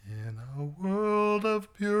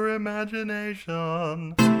of pure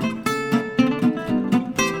imagination.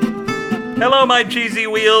 Hello, my cheesy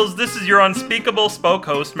wheels. This is your unspeakable spoke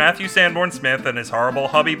host, Matthew Sanborn Smith, and his horrible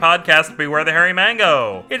hubby podcast, Beware the Hairy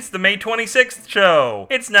Mango. It's the May 26th show.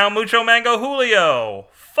 It's now Mucho Mango Julio.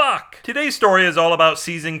 Fuck! Today's story is all about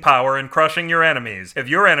seizing power and crushing your enemies. If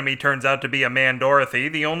your enemy turns out to be a man Dorothy,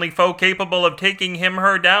 the only foe capable of taking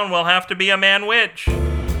her down will have to be a man witch.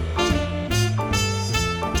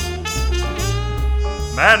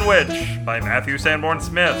 Man Witch by Matthew Sanborn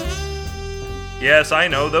Smith. Yes, I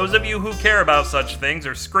know, those of you who care about such things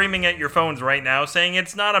are screaming at your phones right now saying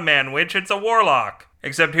it's not a man witch, it's a warlock.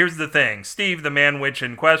 Except here's the thing, Steve, the man witch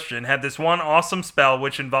in question, had this one awesome spell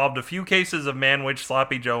which involved a few cases of man witch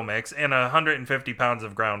sloppy joe mix and 150 pounds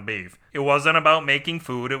of ground beef. It wasn't about making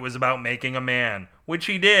food, it was about making a man. Which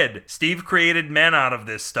he did. Steve created men out of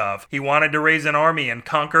this stuff. He wanted to raise an army and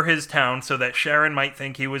conquer his town so that Sharon might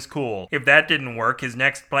think he was cool. If that didn't work, his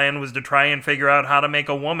next plan was to try and figure out how to make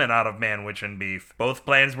a woman out of man witch and beef. Both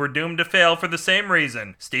plans were doomed to fail for the same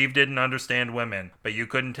reason. Steve didn't understand women. But you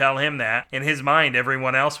couldn't tell him that. In his mind,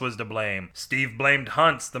 everyone else was to blame. Steve blamed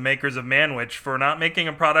Hunts, the makers of Man Witch, for not making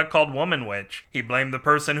a product called Woman Witch. He blamed the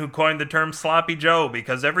person who coined the term Sloppy Joe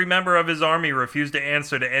because every member of his army refused to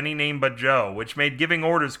answer to any name but Joe, which made giving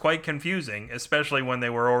orders quite confusing, especially when they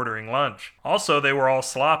were ordering lunch. Also, they were all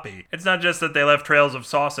sloppy. It's not just that they left trails of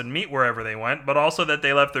sauce and meat wherever they went, but also that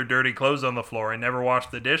they left their dirty clothes on the floor and never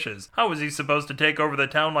washed the dishes. How was he supposed to take over the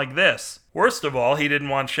town like this? Worst of all, he didn't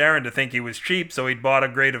want Sharon to think he was cheap, so he'd bought a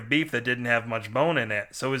grade of beef that didn't have much bone in it,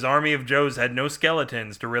 so his army of Joes had no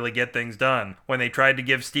skeletons to really get things done. When they tried to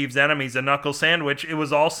give Steve's enemies a knuckle sandwich, it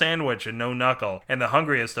was all sandwich and no knuckle, and the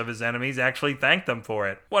hungriest of his enemies actually thanked them for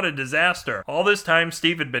it. What a disaster! All this time,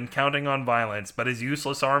 Steve had been counting on violence, but his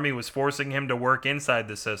useless army was forcing him to work inside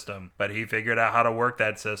the system. But he figured out how to work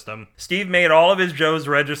that system. Steve made all of his Joes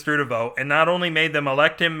register to vote, and not only made them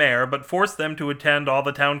elect him mayor, but forced them to attend all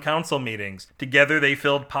the town council meetings. Together they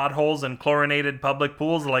filled potholes and chlorinated public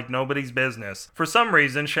pools like nobody's business. For some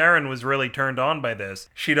reason, Sharon was really turned on by this.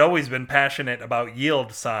 She'd always been passionate about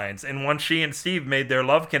yield signs, and once she and Steve made their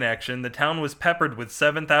love connection, the town was peppered with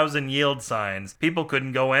 7,000 yield signs. People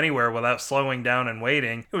couldn't go anywhere without slowing down and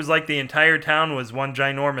waiting. It was like the entire town was one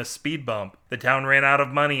ginormous speed bump. The town ran out of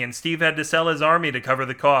money, and Steve had to sell his army to cover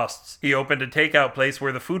the costs. He opened a takeout place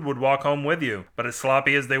where the food would walk home with you. But as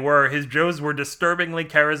sloppy as they were, his Joes were disturbingly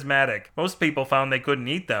charismatic. Most people found they couldn't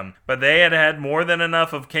eat them, but they had had more than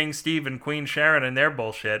enough of King Steve and Queen Sharon and their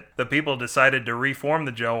bullshit. The people decided to reform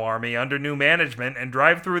the Joe army under new management and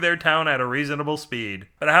drive through their town at a reasonable speed.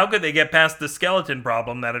 But how could they get past the skeleton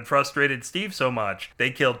problem that had frustrated Steve so much?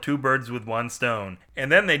 They killed two birds with one stone.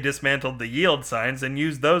 And then they dismantled the yield signs and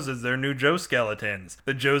used those as their new Joe skeletons.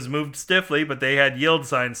 The Joes moved stiffly, but they had yield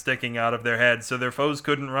signs sticking out of their heads so their foes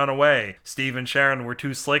couldn't run away. Steve and Sharon were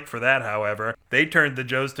too slick for that, however. They turned the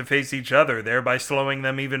Joes to face each other, thereby slowing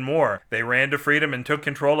them even more. They ran to freedom and took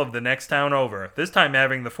control of the next town over, this time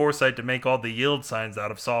having the foresight to make all the yield signs out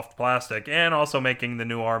of soft plastic, and also making the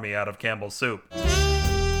new army out of Campbell's soup.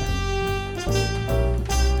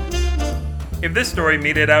 If this story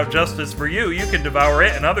meted out justice for you, you can devour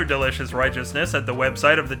it and other delicious righteousness at the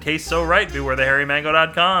website of the Taste So Right,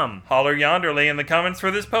 BewareTheHairyMango.com. Holler yonderly in the comments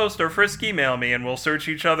for this post or frisk email me, and we'll search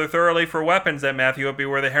each other thoroughly for weapons at Matthew at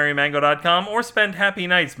BewareTheHairyMango.com, or spend happy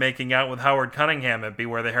nights making out with Howard Cunningham at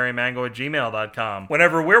BewareTheHairyMango@gmail.com.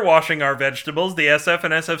 Whenever we're washing our vegetables, the SF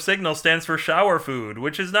and SF signal stands for shower food,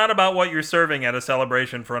 which is not about what you're serving at a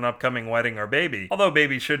celebration for an upcoming wedding or baby, although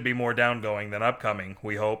babies should be more downgoing than upcoming,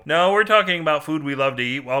 we hope. No, we're talking about food we love to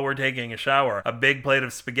eat while we're taking a shower. A big plate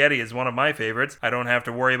of spaghetti is one of my favorites. I don't have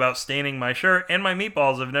to worry about staining my shirt, and my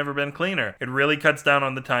meatballs have never been cleaner. It really cuts down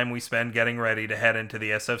on the time we spend getting ready to head into the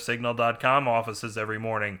sfsignal.com offices every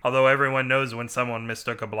morning, although everyone knows when someone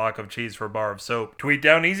mistook a block of cheese for a bar of soap. Tweet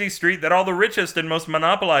down Easy Street that all the richest and most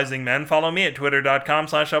monopolizing men follow me at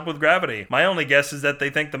twitter.com/upwithgravity. My only guess is that they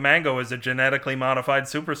think the mango is a genetically modified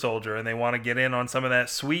super soldier, and they want to get in on some of that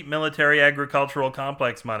sweet military agricultural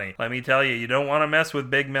complex money. Let me tell you, you don't want to mess with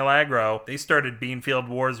Big Milagro. They started Beanfield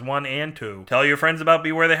Wars 1 and 2. Tell your friends about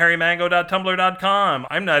BewareTheHairyMango.tumblr.com.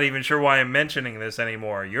 I'm not even sure why I'm mentioning this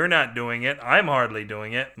anymore. You're not doing it. I'm hardly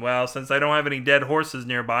doing it. Well, since I don't have any dead horses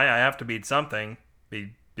nearby, I have to beat something.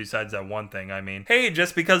 Be Besides that one thing, I mean. Hey,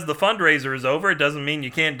 just because the fundraiser is over, it doesn't mean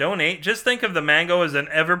you can't donate. Just think of the mango as an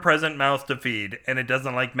ever-present mouth to feed, and it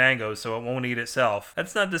doesn't like mangoes, so it won't eat itself.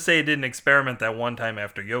 That's not to say it didn't experiment that one time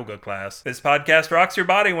after yoga class. This podcast rocks your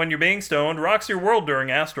body when you're being stoned, rocks your world during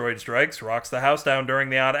asteroid strikes, rocks the house down during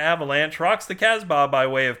the odd avalanche, rocks the Casbah by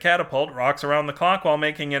way of catapult, rocks around the clock while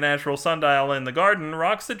making a natural sundial in the garden,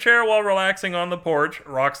 rocks the chair while relaxing on the porch,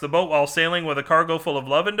 rocks the boat while sailing with a cargo full of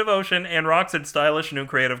love and devotion, and rocks its stylish new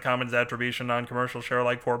Creative Commons Attribution Non-Commercial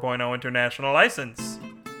Share-alike 4.0 international license.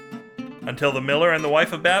 Until the miller and the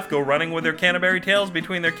wife of Bath go running with their Canterbury tails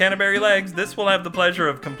between their Canterbury legs, this will have the pleasure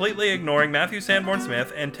of completely ignoring Matthew Sanborn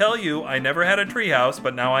Smith and tell you I never had a treehouse,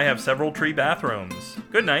 but now I have several tree bathrooms.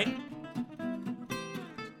 Good night.